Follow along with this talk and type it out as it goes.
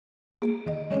A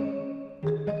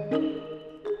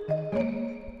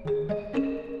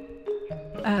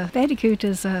bandicoot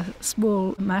is a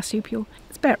small marsupial.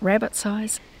 It's about rabbit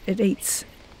size. It eats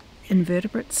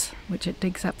invertebrates, which it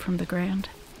digs up from the ground.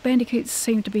 Bandicoots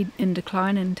seem to be in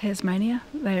decline in Tasmania.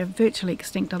 They are virtually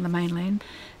extinct on the mainland,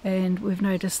 and we've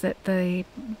noticed that the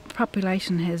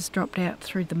population has dropped out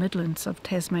through the midlands of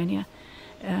Tasmania,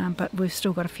 but we've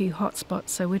still got a few hot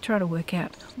spots, so we're trying to work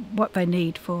out what they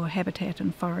need for habitat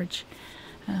and forage,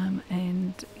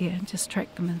 and just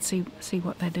track them and see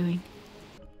what they're doing.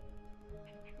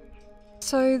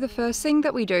 So the first thing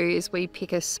that we do is we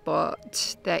pick a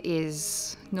spot that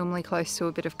is normally close to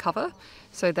a bit of cover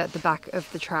so that the back of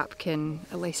the trap can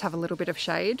at least have a little bit of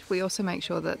shade. We also make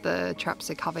sure that the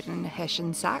traps are covered in a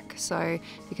hessian sack, so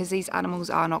because these animals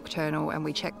are nocturnal and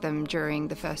we check them during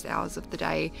the first hours of the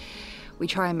day, we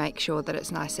try and make sure that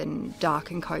it's nice and dark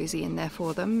and cosy in there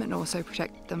for them, and also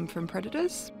protect them from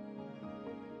predators.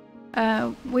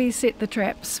 We set the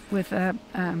traps with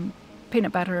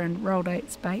peanut butter and rolled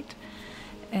oats bait,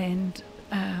 and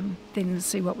then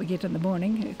see what we get in the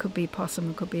morning. It could be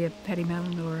possum, it could be a paddy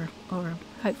melon, or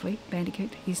hopefully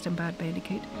bandicoot, eastern barred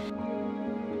bandicoot.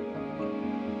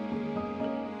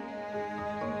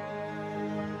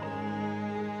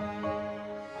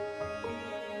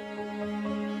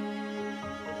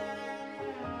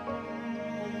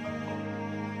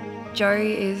 Joe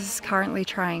is currently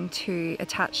trying to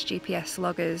attach GPS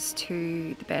loggers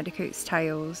to the bandicoots'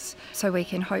 tails so we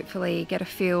can hopefully get a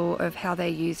feel of how they're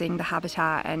using the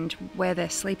habitat and where they're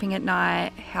sleeping at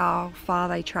night, how far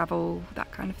they travel,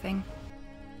 that kind of thing.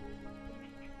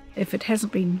 If it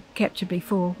hasn't been captured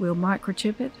before, we'll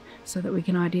microchip it so that we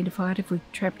can identify it if we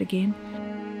trap it again.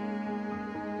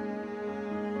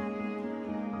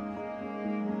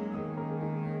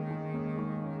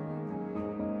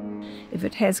 If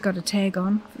it has got a tag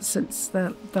on since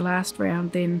the last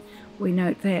round, then we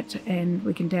note that and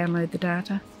we can download the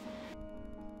data.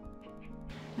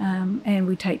 And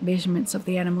we take measurements of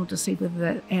the animal to see whether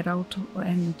they're adult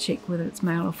and check whether it's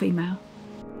male or female.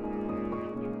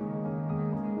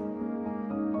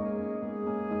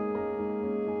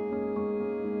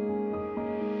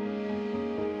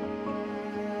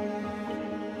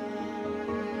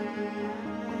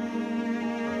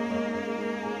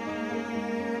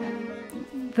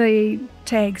 The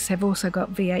tags have also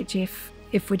got VHF.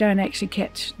 If we don't actually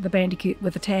catch the bandicoot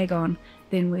with a tag on,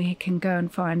 then we can go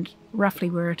and find roughly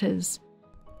where it is.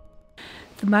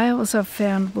 The males I've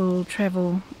found will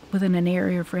travel within an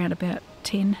area of around about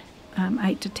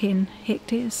 8 to 10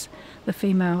 hectares. The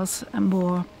females are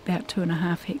more about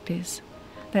 2.5 hectares.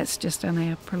 That's just on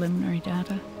our preliminary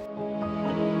data.